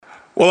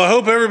Well, I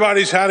hope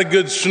everybody's had a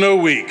good snow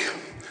week.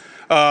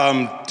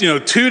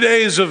 2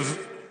 days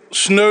of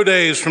snow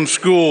days from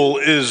school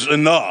is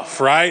enough,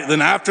 right?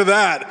 Then after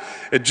that,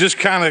 it just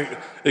kind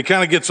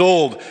of gets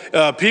old.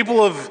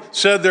 People have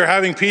said they're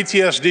having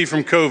PTSD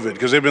from COVID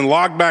because they've been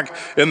locked back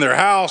in their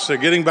house. They're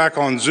getting back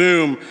on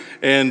Zoom,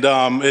 and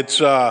it's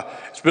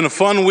been a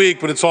fun week,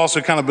 but it's also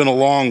kind of been a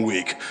long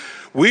week.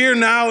 We are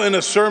now in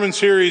a sermon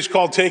series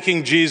called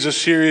Taking Jesus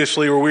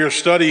Seriously, where we are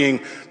studying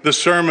the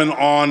Sermon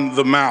on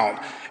the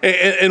Mount.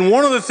 And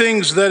one of the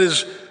things that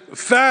is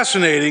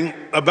fascinating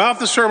about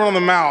the Sermon on the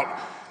Mount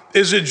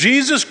is that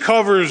Jesus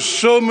covers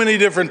so many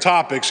different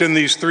topics in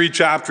these 3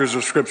 chapters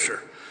of Scripture.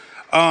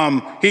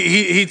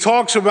 He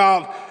talks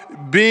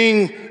about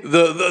being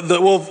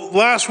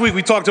last week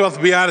we talked about the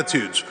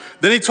Beatitudes.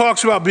 Then he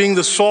talks about being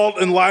the salt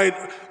and light,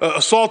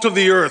 salt of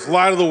the earth,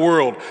 light of the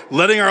world,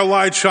 letting our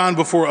light shine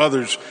before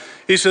others.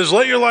 He says,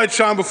 let your light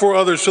shine before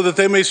others so that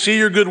they may see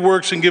your good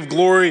works and give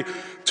glory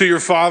to your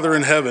Father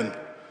in heaven.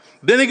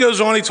 Then he goes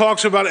on, he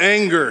talks about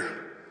anger,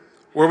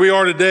 where we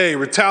are today,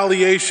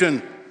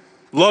 retaliation,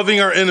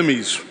 loving our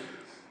enemies,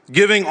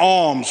 giving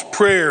alms,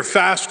 prayer,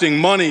 fasting,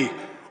 money,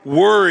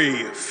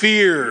 worry,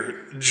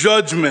 fear,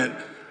 judgment,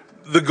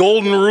 the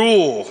golden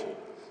rule,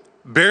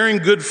 bearing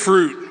good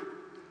fruit.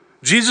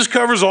 Jesus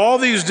covers all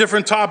these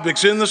different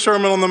topics in the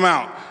Sermon on the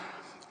Mount.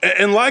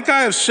 And like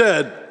I have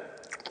said,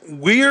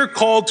 we are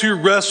called to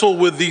wrestle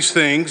with these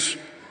things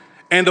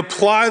and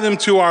apply them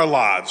to our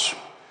lives.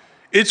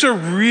 It's a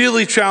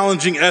really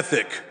challenging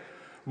ethic,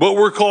 but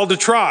we're called to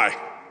try.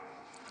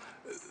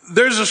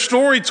 There's a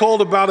story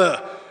told about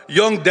a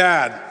young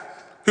dad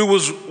who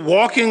was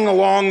walking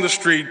along the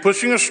street,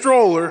 pushing a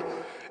stroller,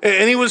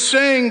 and he was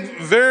saying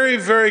very,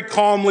 very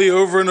calmly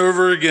over and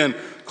over again,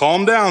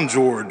 calm down,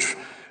 George.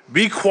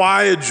 Be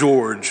quiet,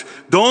 George.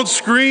 Don't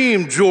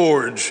scream,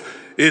 George.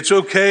 It's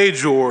okay,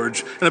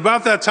 George. And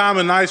about that time,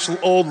 a nice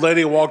old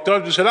lady walked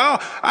up and said, oh,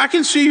 I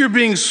can see you're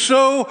being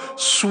so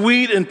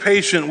sweet and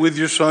patient with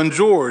your son,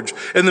 George.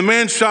 And the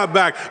man shot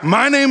back,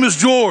 my name is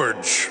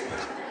George.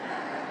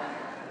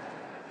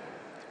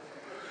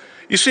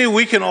 You see,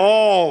 we can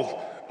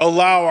all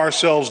allow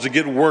ourselves to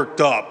get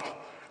worked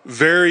up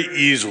very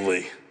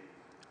easily.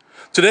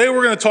 Today,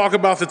 we're going to talk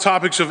about the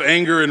topics of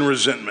anger and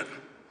resentment.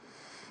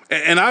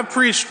 And I've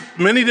preached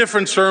many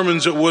different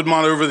sermons at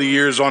Woodmont over the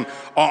years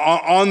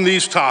on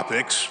these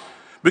topics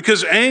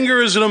because anger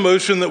is an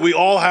emotion that we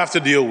all have to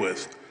deal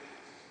with.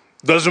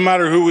 Doesn't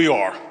matter who we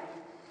are.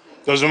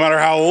 Doesn't matter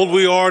how old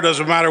we are.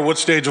 Doesn't matter what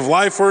stage of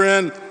life we're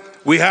in.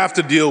 We have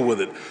to deal with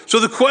it. So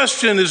the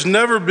question has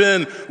never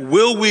been,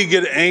 will we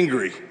get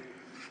angry?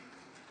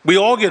 We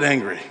all get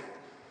angry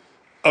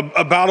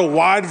about a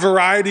wide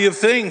variety of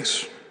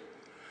things.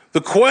 The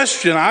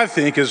question, I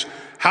think, is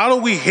how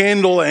do we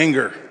handle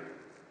anger?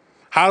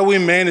 How do we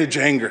manage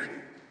anger?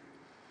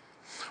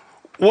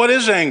 What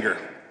is anger?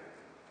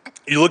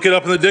 You look it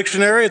up in the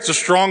dictionary, it's a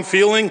strong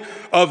feeling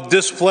of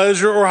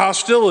displeasure or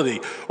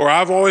hostility. Or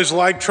I've always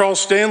liked Charles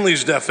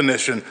Stanley's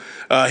definition.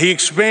 He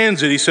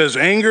expands it. He says,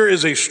 anger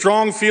is a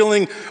strong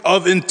feeling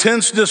of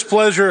intense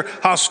displeasure,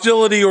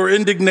 hostility, or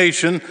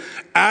indignation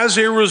as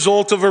a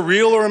result of a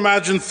real or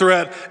imagined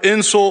threat,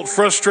 insult,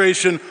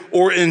 frustration,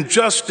 or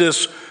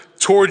injustice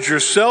towards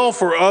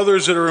yourself or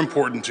others that are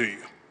important to you.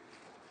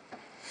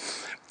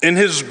 In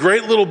his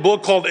great little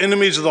book called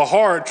Enemies of the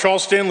Heart,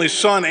 Charles Stanley's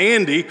son,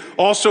 Andy,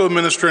 also a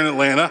minister in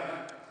Atlanta,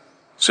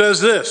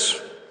 says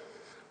this: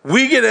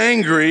 we get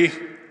angry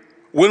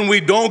when we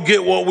don't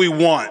get what we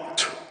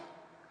want.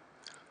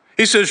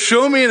 He says,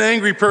 show me an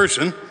angry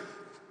person,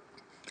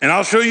 and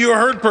I'll show you a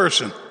hurt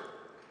person.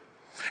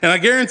 And I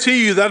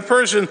guarantee you that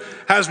person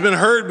has been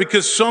hurt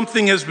because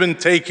something has been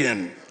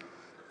taken.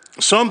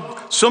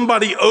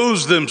 Somebody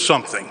owes them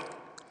something.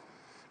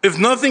 If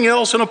nothing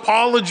else, an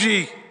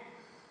apology.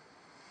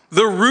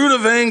 The root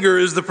of anger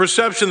is the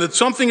perception that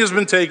something has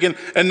been taken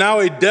and now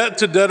a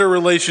debt-to-debtor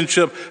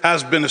relationship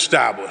has been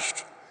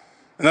established.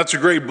 And that's a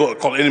great book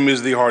called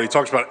Enemies of the Heart. He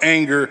talks about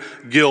anger,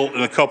 guilt,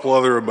 and a couple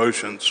other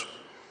emotions.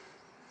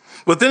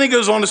 But then he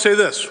goes on to say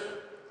this: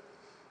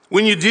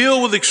 when you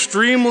deal with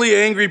extremely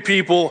angry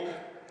people,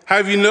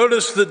 have you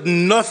noticed that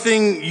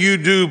nothing you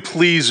do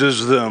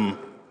pleases them?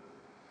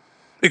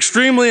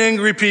 Extremely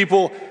angry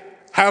people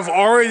have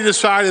already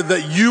decided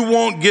that you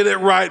won't get it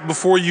right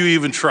before you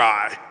even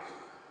try.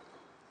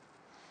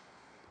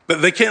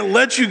 But they can't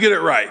let you get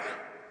it right.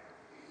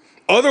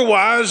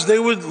 Otherwise, they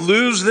would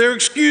lose their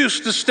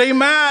excuse to stay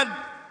mad.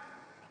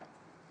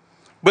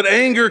 But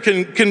anger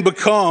can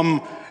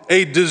become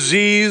a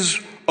disease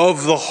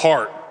of the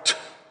heart.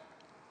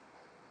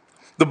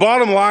 The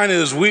bottom line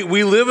is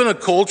we live in a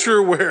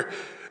culture where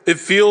it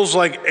feels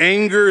like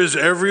anger is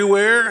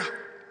everywhere.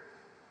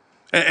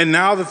 And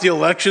now that the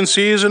election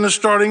season is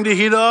starting to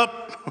heat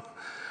up,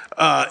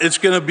 it's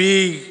going to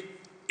be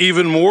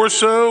even more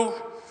so.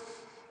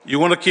 You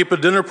want to keep a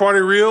dinner party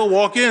real?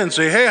 Walk in and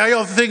say, hey, how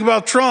y'all think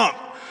about Trump?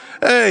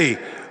 Hey,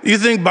 you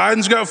think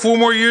Biden's got 4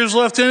 more years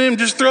left in him?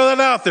 Just throw that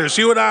out there,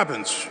 see what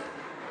happens.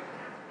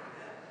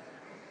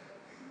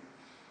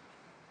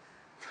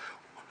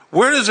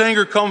 Where does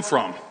anger come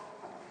from?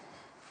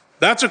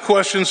 That's a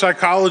question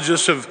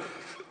psychologists have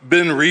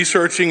been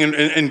researching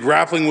and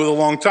grappling with a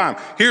long time.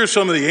 Here are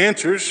some of the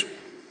answers.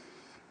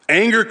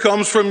 Anger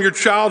comes from your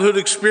childhood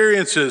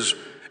experiences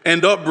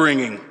and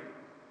upbringing.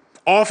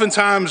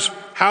 Oftentimes,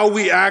 how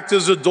we act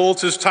as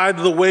adults is tied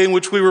to the way in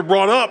which we were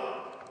brought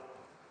up.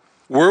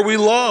 Were we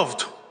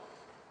loved?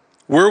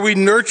 Were we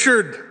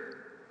nurtured?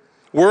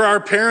 Were our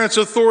parents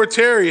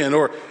authoritarian,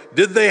 or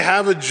did they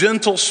have a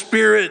gentle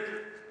spirit?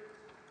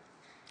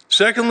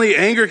 Secondly,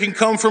 anger can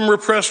come from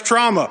repressed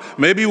trauma.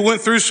 Maybe we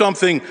went through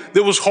something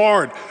that was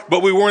hard,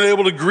 but we weren't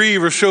able to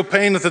grieve or show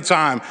pain at the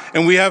time,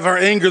 and we have our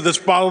anger that's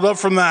bottled up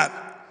from that.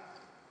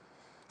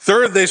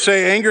 Third, they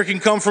say anger can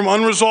come from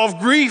unresolved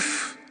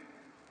grief.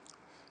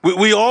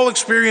 We all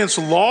experience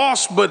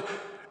loss, but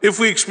if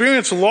we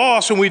experience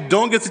loss and we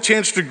don't get the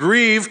chance to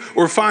grieve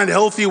or find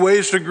healthy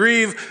ways to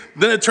grieve,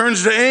 then it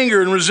turns to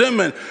anger and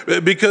resentment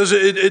because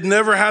it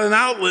never had an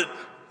outlet.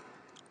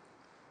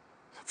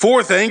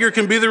 Fourth, anger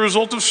can be the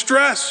result of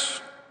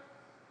stress.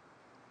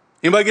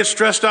 Anybody get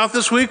stressed out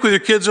this week with your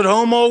kids at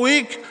home all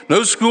week?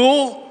 No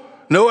school?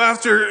 No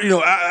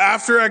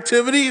after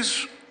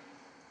activities?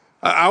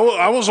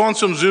 I was on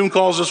some Zoom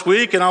calls this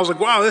week and I was like,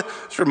 wow,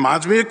 this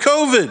reminds me of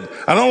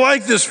COVID. I don't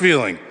like this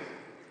feeling.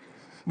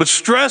 But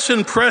stress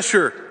and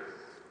pressure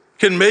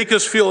can make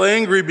us feel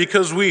angry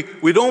because we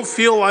don't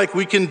feel like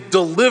we can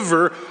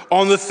deliver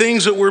on the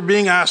things that we're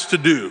being asked to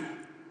do.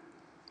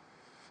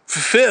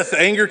 Fifth,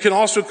 anger can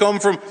also come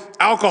from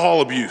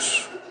alcohol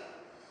abuse.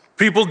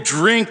 People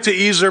drink to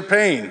ease their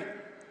pain,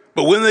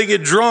 but when they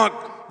get drunk,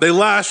 they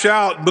lash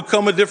out and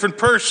become a different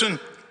person.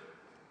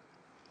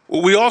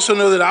 We also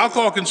know that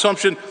alcohol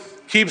consumption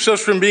keeps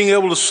us from being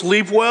able to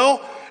sleep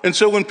well, and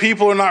so when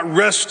people are not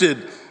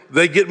rested,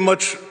 they get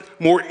much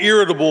more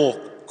irritable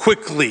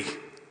quickly.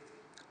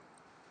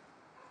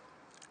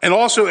 And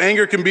also,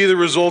 anger can be the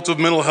result of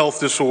mental health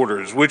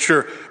disorders, which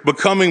are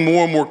becoming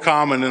more and more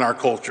common in our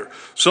culture.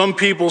 Some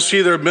people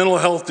see their mental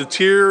health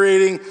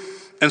deteriorating,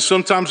 and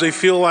sometimes they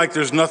feel like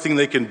there's nothing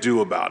they can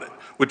do about it,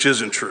 which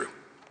isn't true.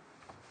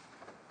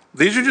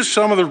 These are just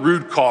some of the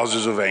root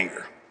causes of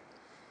anger.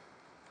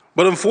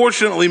 But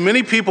unfortunately,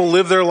 many people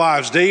live their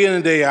lives day in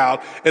and day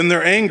out, and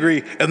they're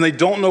angry, and they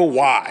don't know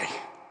why.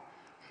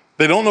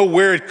 They don't know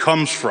where it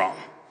comes from.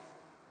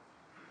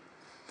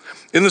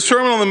 In the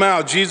Sermon on the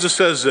Mount, Jesus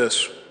says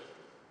this: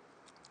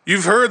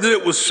 "You've heard that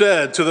it was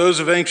said to those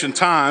of ancient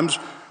times,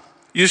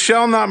 'You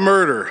shall not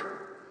murder,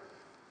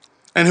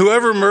 and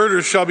whoever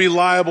murders shall be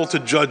liable to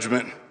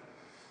judgment.'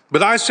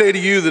 But I say to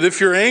you that if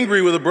you're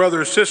angry with a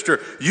brother or sister,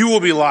 you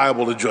will be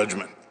liable to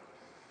judgment."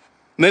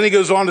 And then he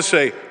goes on to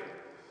say,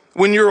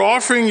 "When you're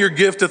offering your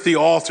gift at the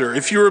altar,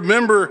 if you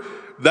remember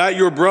that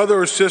your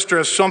brother or sister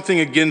has something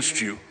against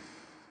you,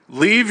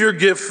 leave your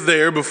gift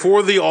there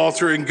before the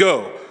altar and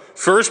go.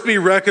 First be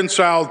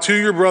reconciled to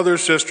your brother or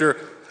sister,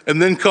 and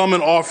then come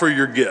and offer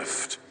your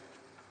gift."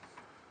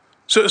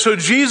 So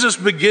Jesus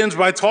begins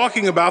by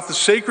talking about the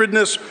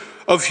sacredness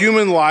of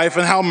human life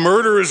and how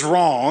murder is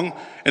wrong,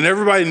 and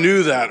everybody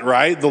knew that,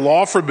 right? The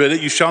law forbid it,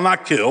 you shall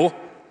not kill.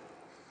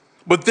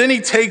 But then he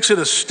takes it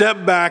a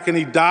step back and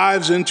he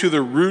dives into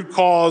the root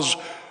cause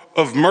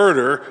of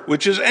murder,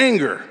 which is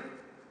anger.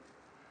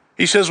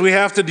 He says we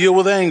have to deal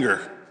with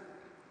anger.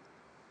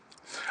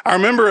 I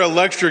remember a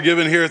lecture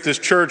given here at this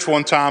church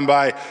one time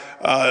by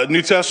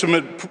New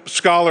Testament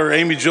scholar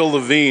Amy Jill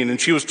Levine, and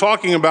she was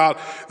talking about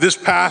this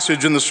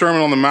passage in the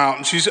Sermon on the Mount,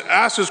 and she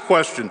asked this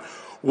question: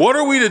 what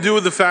are we to do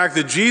with the fact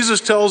that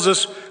Jesus tells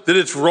us that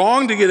it's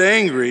wrong to get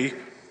angry,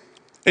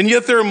 and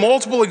yet there are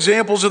multiple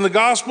examples in the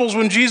Gospels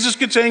when Jesus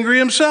gets angry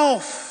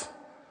himself?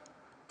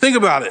 Think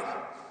about it.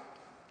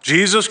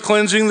 Jesus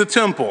cleansing the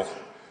temple,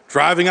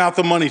 driving out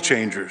the money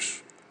changers.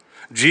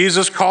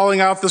 Jesus calling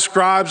out the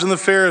scribes and the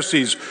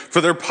Pharisees for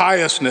their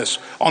piousness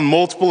on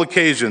multiple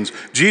occasions.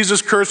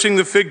 Jesus cursing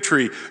the fig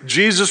tree.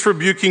 Jesus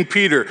rebuking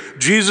Peter.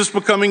 Jesus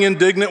becoming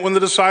indignant when the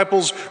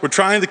disciples were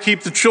trying to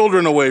keep the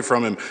children away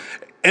from him.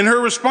 And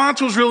her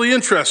response was really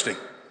interesting.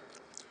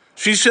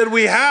 She said,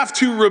 we have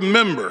to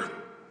remember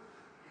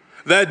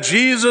that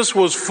Jesus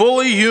was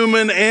fully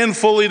human and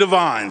fully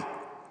divine.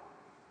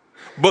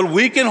 But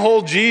we can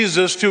hold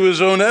Jesus to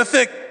his own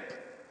ethic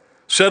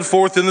set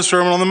forth in the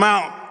Sermon on the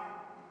Mount.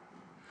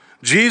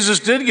 Jesus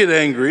did get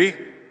angry,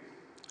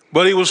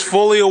 but he was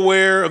fully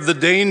aware of the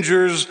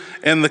dangers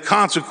and the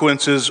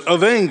consequences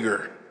of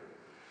anger.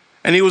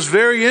 And he was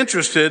very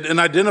interested in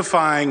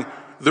identifying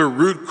the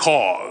root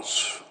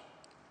cause.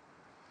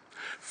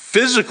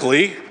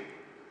 Physically,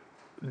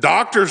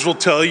 doctors will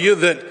tell you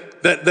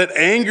that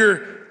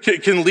anger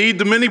can lead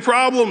to many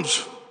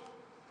problems.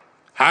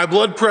 High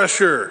blood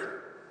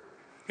pressure,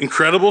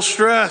 incredible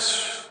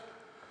stress,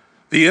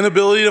 the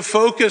inability to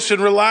focus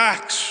and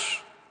relax.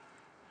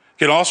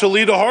 Can also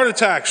lead to heart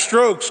attacks,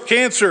 strokes,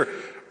 cancer.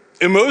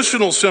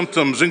 Emotional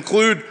symptoms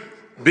include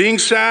being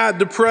sad,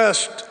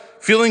 depressed,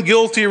 feeling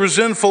guilty,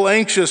 resentful,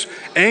 anxious.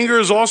 Anger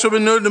has also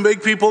been known to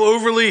make people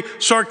overly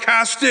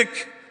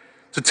sarcastic,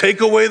 to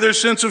take away their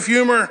sense of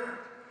humor,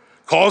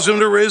 cause them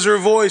to raise their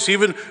voice,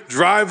 even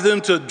drive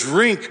them to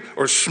drink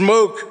or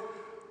smoke.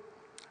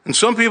 And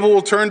some people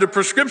will turn to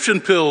prescription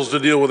pills to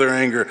deal with their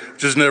anger,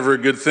 which is never a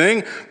good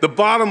thing. The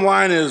bottom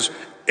line is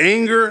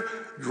anger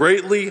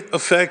greatly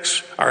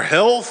affects our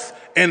health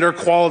and our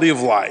quality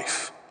of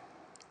life.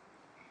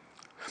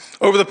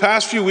 Over the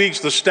past few weeks,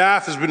 the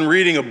staff has been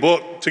reading a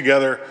book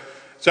together.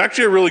 It's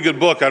actually a really good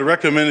book. I'd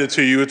recommend it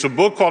to you. It's a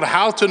book called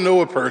How to Know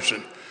a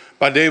Person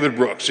by David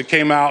Brooks. It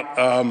came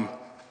out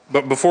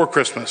but before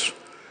Christmas.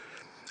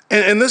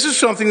 And this is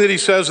something that he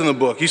says in the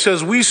book. He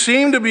says, we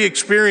seem to be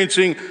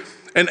experiencing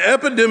an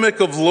epidemic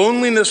of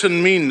loneliness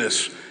and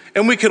meanness,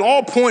 and we can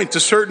all point to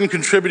certain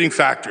contributing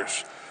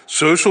factors: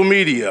 social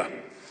media,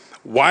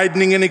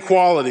 widening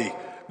inequality,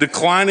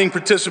 declining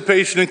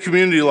participation in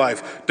community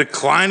life,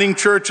 declining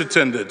church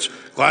attendance.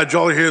 Glad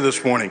y'all are here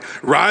this morning.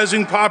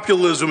 Rising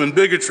populism and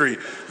bigotry,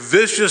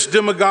 vicious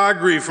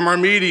demagoguery from our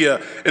media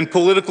and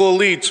political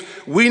elites.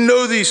 We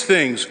know these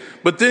things,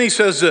 but then he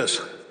says this: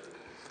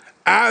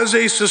 as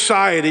a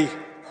society,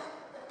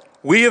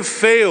 we have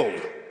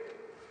failed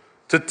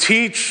to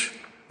teach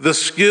the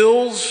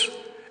skills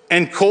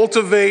and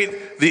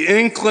cultivate the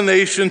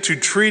inclination to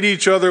treat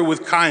each other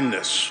with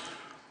kindness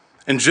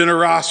and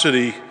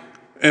generosity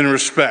and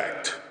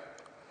respect.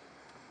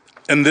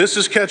 And this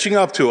is catching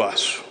up to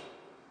us.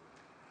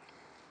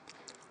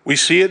 We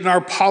see it in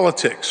our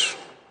politics.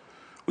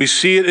 We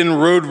see it in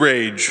road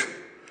rage.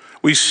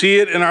 We see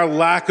it in our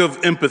lack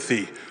of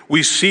empathy.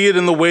 We see it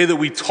in the way that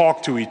we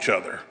talk to each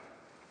other.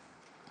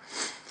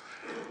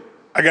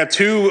 I got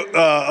two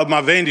of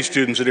my Vandy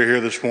students that are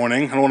here this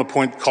morning. I don't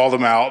want to call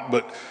them out,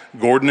 but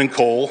Gordon and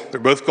Cole,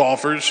 they're both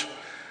golfers.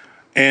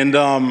 And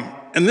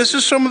this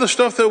is some of the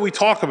stuff that we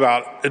talk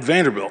about at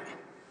Vanderbilt,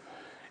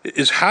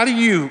 is how do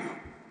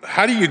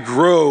you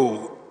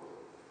grow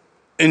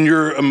in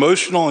your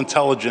emotional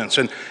intelligence?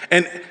 And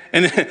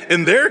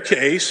in their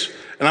case,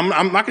 and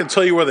I'm not going to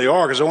tell you where they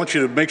are because I want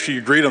you to make sure you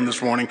greet them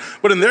this morning,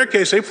 but in their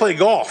case, they play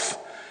golf.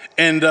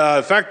 And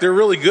in fact, they're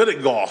really good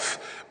at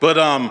golf. But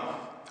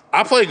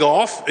I play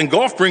golf, and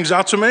golf brings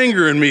out some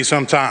anger in me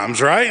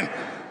sometimes, right?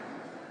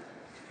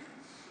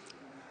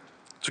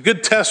 It's a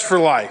good test for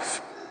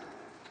life.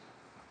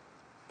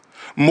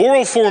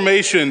 Moral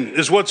formation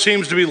is what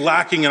seems to be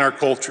lacking in our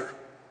culture.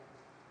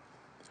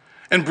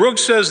 And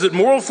Brooks says that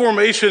moral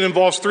formation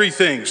involves three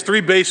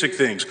basic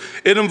things.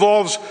 It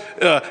involves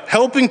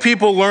helping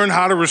people learn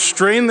how to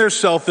restrain their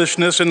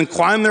selfishness and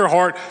incline their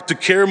heart to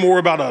care more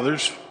about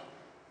others.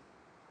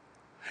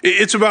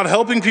 It's about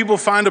helping people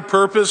find a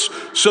purpose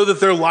so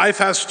that their life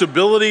has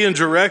stability and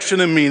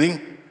direction and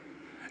meaning.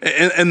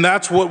 And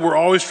that's what we're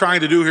always trying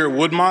to do here at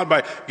Woodmont,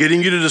 by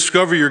getting you to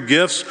discover your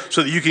gifts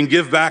so that you can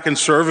give back and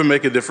serve and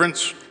make a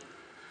difference.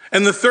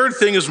 And the third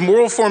thing is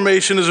moral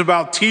formation is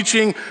about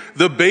teaching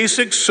the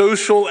basic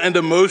social and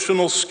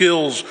emotional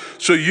skills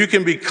so you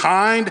can be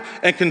kind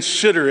and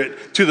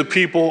considerate to the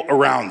people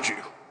around you.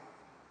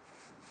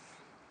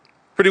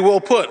 Pretty well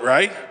put,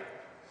 right?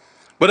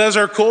 But as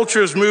our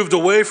culture has moved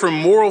away from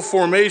moral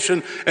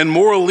formation and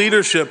moral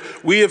leadership,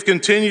 we have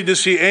continued to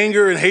see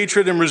anger and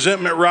hatred and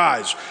resentment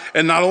rise.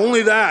 And not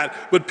only that,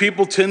 but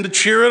people tend to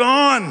cheer it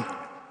on,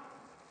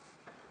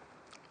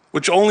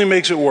 which only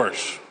makes it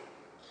worse.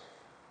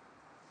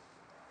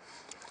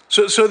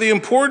 So the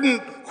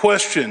important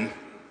question,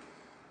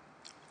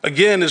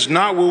 again, is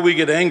not will we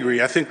get angry.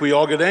 I think we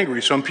all get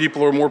angry. Some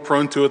people are more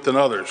prone to it than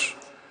others.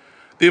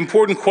 The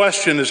important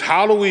question is,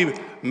 how do we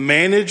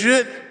manage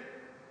it?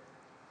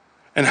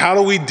 And how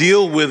do we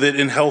deal with it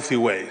in healthy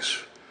ways?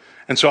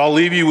 And so I'll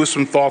leave you with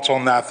some thoughts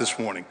on that this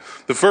morning.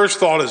 The first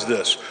thought is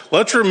this: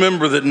 let's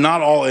remember that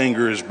not all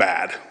anger is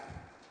bad.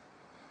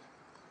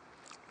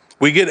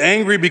 We get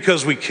angry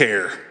because we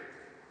care.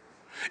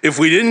 If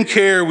we didn't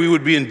care, we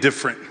would be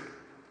indifferent.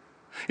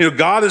 You know,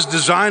 God has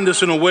designed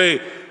us in a way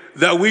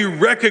that we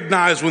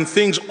recognize when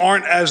things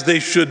aren't as they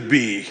should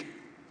be.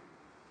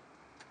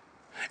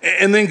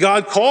 And then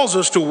God calls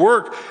us to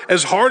work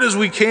as hard as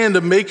we can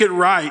to make it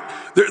right.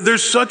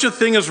 There's such a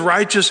thing as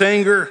righteous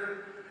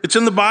anger. It's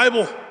in the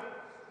Bible.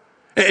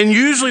 And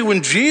usually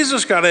when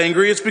Jesus got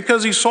angry, it's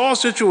because he saw a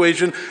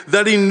situation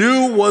that he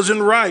knew wasn't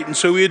right, and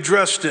so he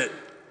addressed it.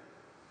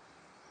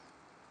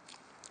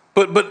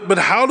 But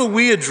how do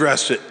we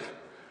address it?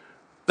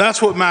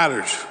 That's what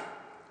matters.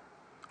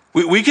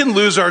 We can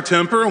lose our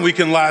temper and we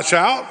can lash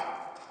out,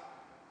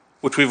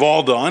 which we've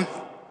all done.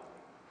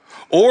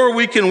 Or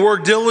we can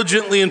work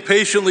diligently and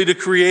patiently to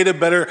create a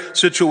better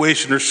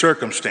situation or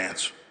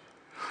circumstance.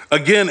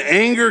 Again,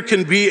 anger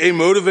can be a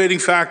motivating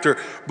factor,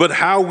 but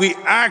how we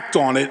act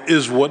on it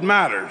is what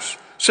matters.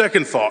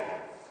 Second thought: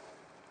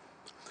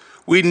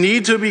 we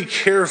need to be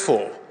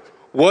careful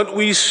what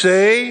we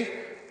say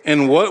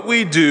and what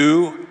we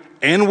do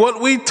and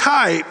what we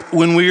type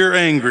when we are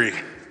angry.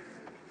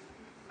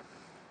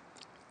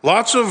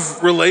 Lots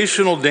of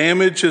relational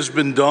damage has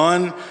been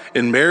done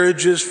in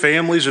marriages,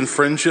 families, and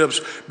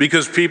friendships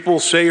because people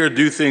say or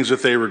do things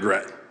that they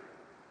regret.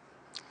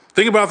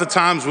 Think about the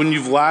times when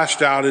you've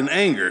lashed out in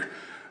anger.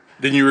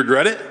 Didn't you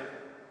regret it?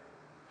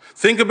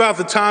 Think about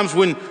the times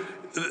when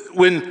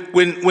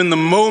the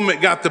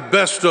moment got the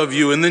best of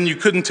you and then you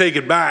couldn't take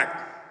it back.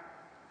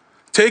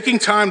 Taking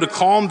time to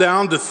calm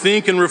down, to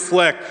think and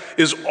reflect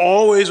is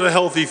always a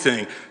healthy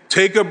thing.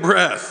 Take a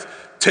breath,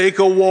 take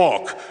a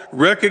walk,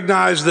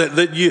 recognize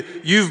that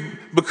you've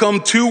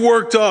become too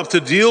worked up to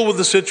deal with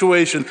the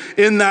situation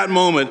in that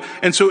moment.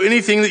 And so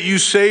anything that you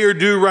say or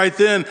do right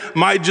then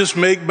might just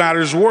make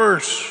matters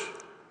worse.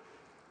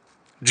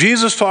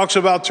 Jesus talks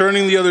about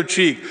turning the other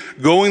cheek,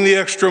 going the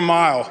extra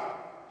mile.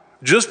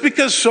 Just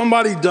because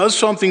somebody does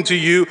something to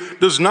you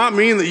does not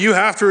mean that you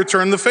have to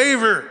return the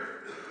favor.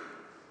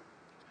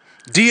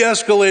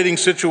 De-escalating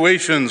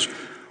situations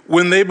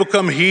when they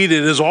become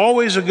heated is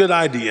always a good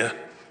idea.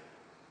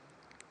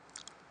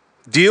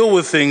 Deal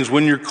with things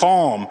when you're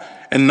calm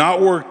and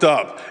not worked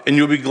up, and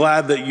you'll be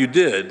glad that you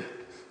did.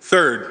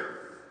 Third,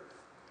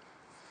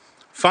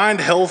 find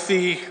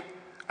healthy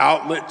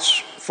outlets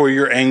for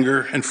your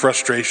anger and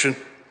frustration.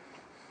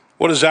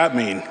 What does that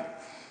mean?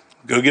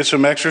 Go get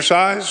some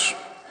exercise.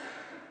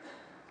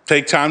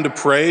 Take time to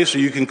pray so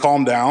you can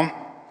calm down.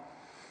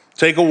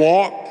 Take a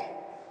walk.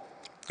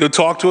 Go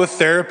talk to a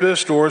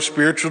therapist or a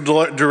spiritual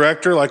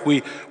director like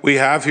we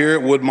have here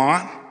at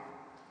Woodmont.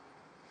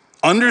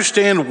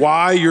 Understand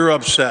why you're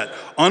upset.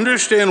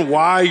 Understand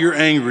why you're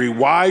angry,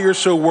 why you're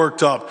so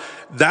worked up.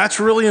 That's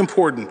really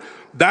important.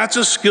 That's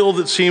a skill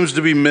that seems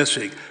to be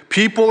missing.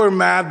 People are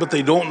mad, but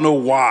they don't know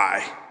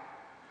why.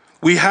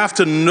 We have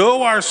to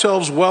know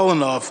ourselves well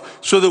enough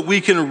so that we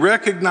can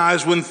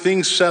recognize when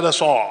things set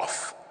us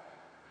off.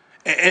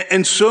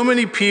 And so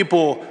many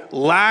people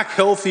lack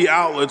healthy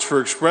outlets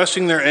for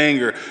expressing their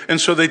anger, and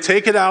so they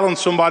take it out on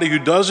somebody who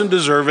doesn't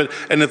deserve it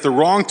and at the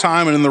wrong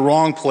time and in the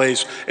wrong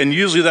place, and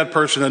usually that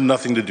person had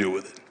nothing to do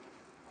with it.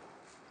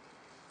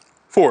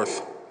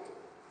 Fourth,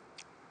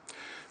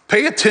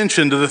 pay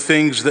attention to the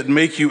things that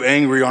make you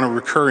angry on a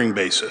recurring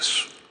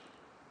basis.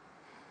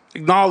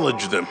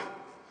 Acknowledge them.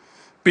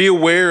 Be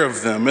aware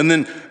of them, and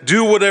then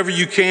do whatever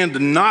you can to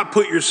not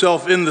put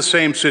yourself in the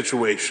same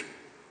situation.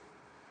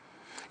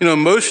 You know,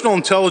 emotional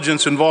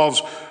intelligence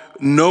involves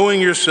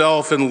knowing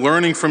yourself and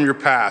learning from your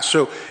past.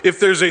 So if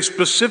there's a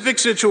specific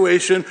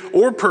situation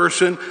or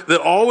person that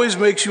always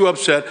makes you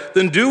upset,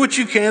 then do what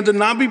you can to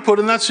not be put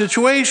in that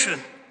situation.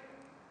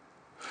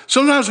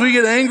 Sometimes we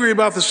get angry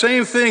about the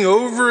same thing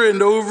over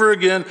and over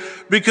again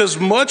because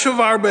much of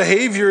our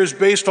behavior is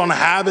based on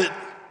habit.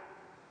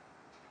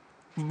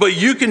 But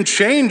you can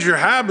change your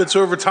habits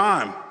over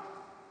time.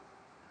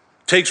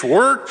 It takes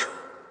work.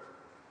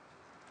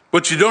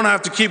 But you don't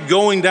have to keep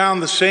going down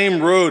the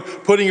same road,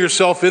 putting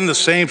yourself in the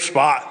same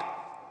spot.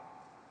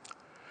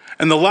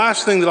 And the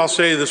last thing that I'll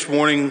say this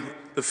morning,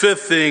 the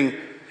fifth thing,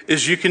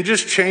 is you can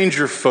just change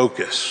your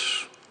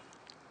focus.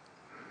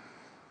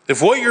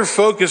 If what you're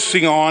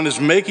focusing on is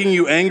making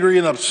you angry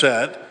and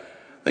upset,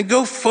 then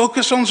go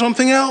focus on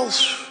something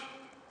else.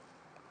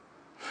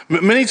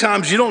 Many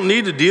times you don't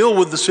need to deal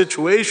with the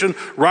situation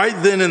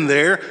right then and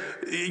there.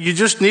 You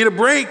just need a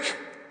break.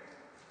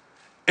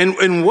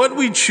 And what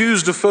we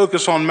choose to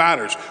focus on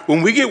matters.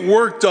 When we get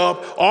worked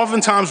up,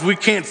 oftentimes we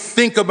can't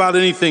think about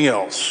anything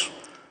else.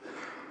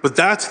 But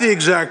that's the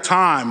exact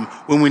time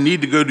when we need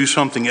to go do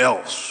something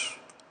else.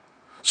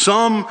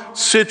 Some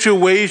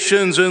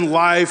situations in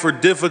life are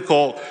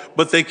difficult,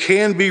 but they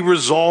can be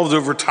resolved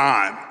over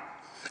time.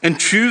 And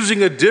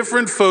choosing a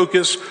different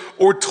focus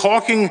or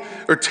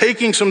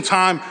taking some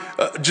time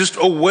just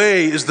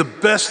away is the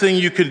best thing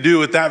you can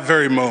do at that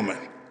very moment.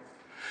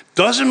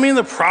 Doesn't mean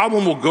the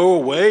problem will go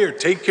away or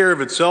take care of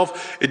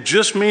itself. It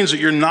just means that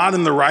you're not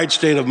in the right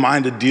state of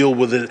mind to deal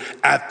with it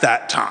at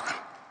that time.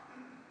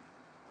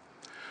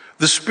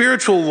 The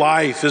spiritual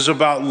life is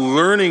about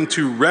learning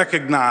to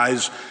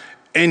recognize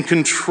and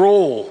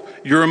control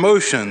your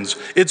emotions.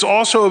 It's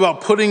also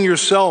about putting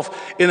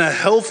yourself in a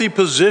healthy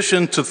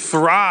position to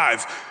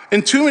thrive.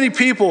 And too many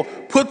people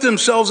put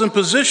themselves in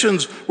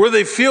positions where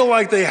they feel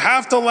like they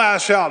have to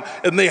lash out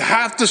and they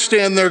have to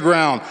stand their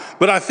ground.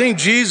 But I think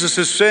Jesus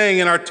is saying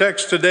in our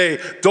text today,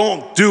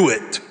 don't do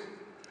it.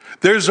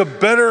 There's a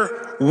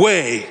better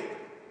way,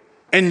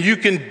 and you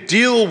can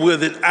deal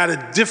with it at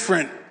a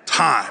different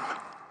time.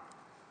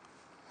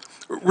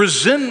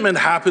 Resentment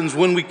happens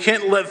when we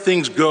can't let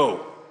things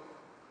go.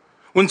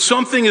 When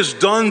something is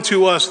done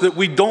to us that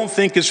we don't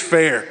think is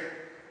fair.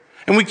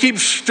 And we keep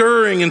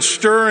stirring and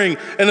stirring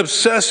and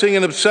obsessing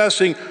and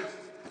obsessing.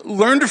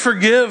 Learn to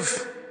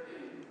forgive.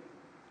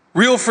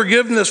 Real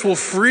forgiveness will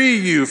free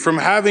you from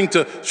having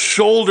to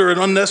shoulder an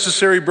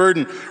unnecessary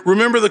burden.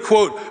 Remember the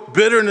quote,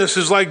 bitterness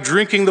is like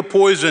drinking the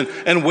poison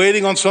and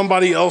waiting on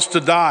somebody else to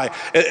die.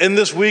 And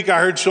this week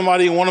I heard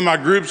somebody in one of my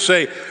groups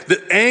say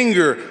that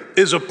anger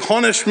is a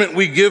punishment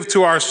we give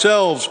to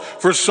ourselves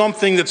for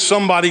something that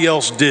somebody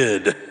else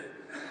did.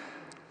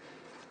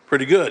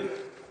 Pretty good.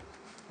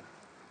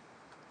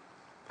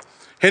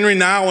 Henry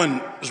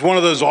Nouwen is one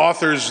of those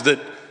authors that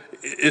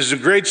is a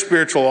great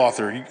spiritual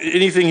author.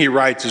 Anything he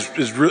writes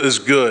is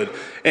good.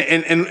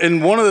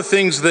 And one of the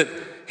things that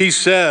he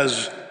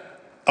says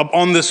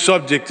on this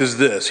subject is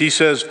this. He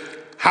says,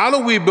 how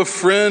do we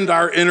befriend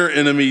our inner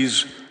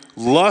enemies,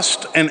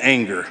 lust and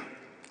anger?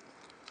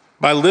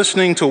 By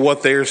listening to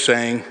what they are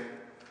saying.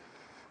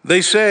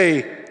 They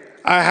say,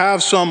 I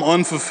have some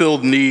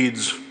unfulfilled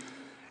needs,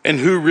 and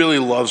who really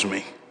loves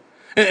me?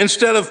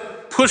 Instead of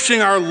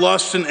pushing our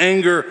lust and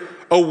anger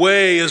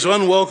away as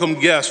unwelcome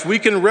guests, we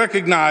can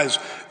recognize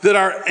that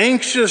our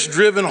anxious,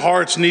 driven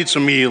hearts need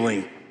some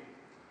healing.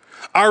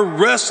 Our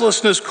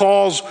restlessness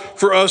calls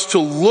for us to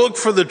look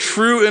for the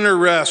true inner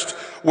rest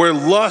where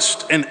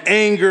lust and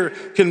anger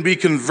can be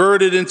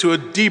converted into a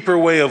deeper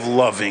way of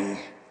loving.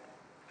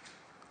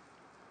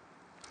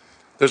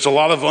 There's a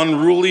lot of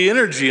unruly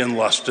energy in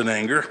lust and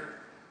anger.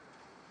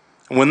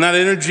 And when that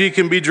energy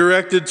can be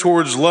directed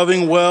towards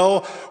loving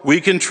well, we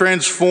can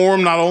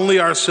transform not only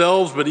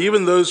ourselves, but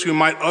even those who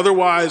might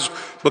otherwise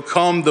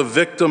become the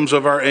victims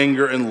of our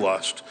anger and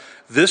lust.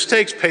 This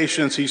takes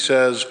patience, he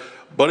says,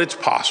 but it's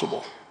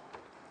possible.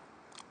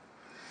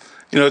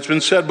 You know, it's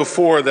been said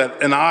before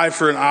that an eye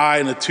for an eye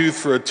and a tooth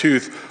for a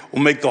tooth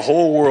will make the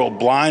whole world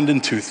blind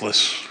and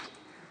toothless.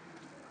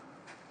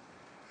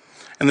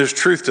 And there's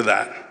truth to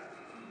that.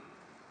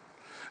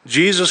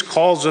 Jesus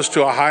calls us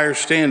to a higher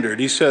standard.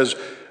 He says,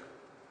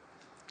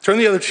 turn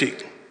the other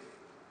cheek.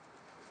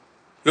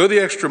 Go the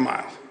extra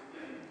mile.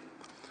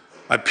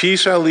 My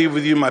peace I leave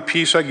with you, my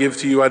peace I give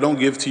to you. I don't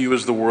give to you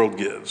as the world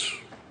gives.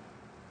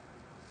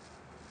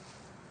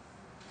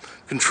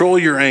 Control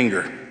your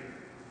anger.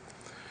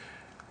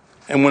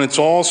 And when it's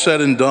all said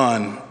and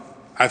done,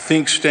 I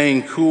think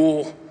staying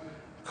cool,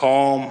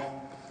 calm,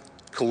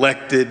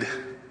 collected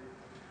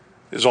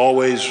is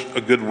always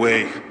a good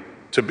way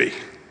to be.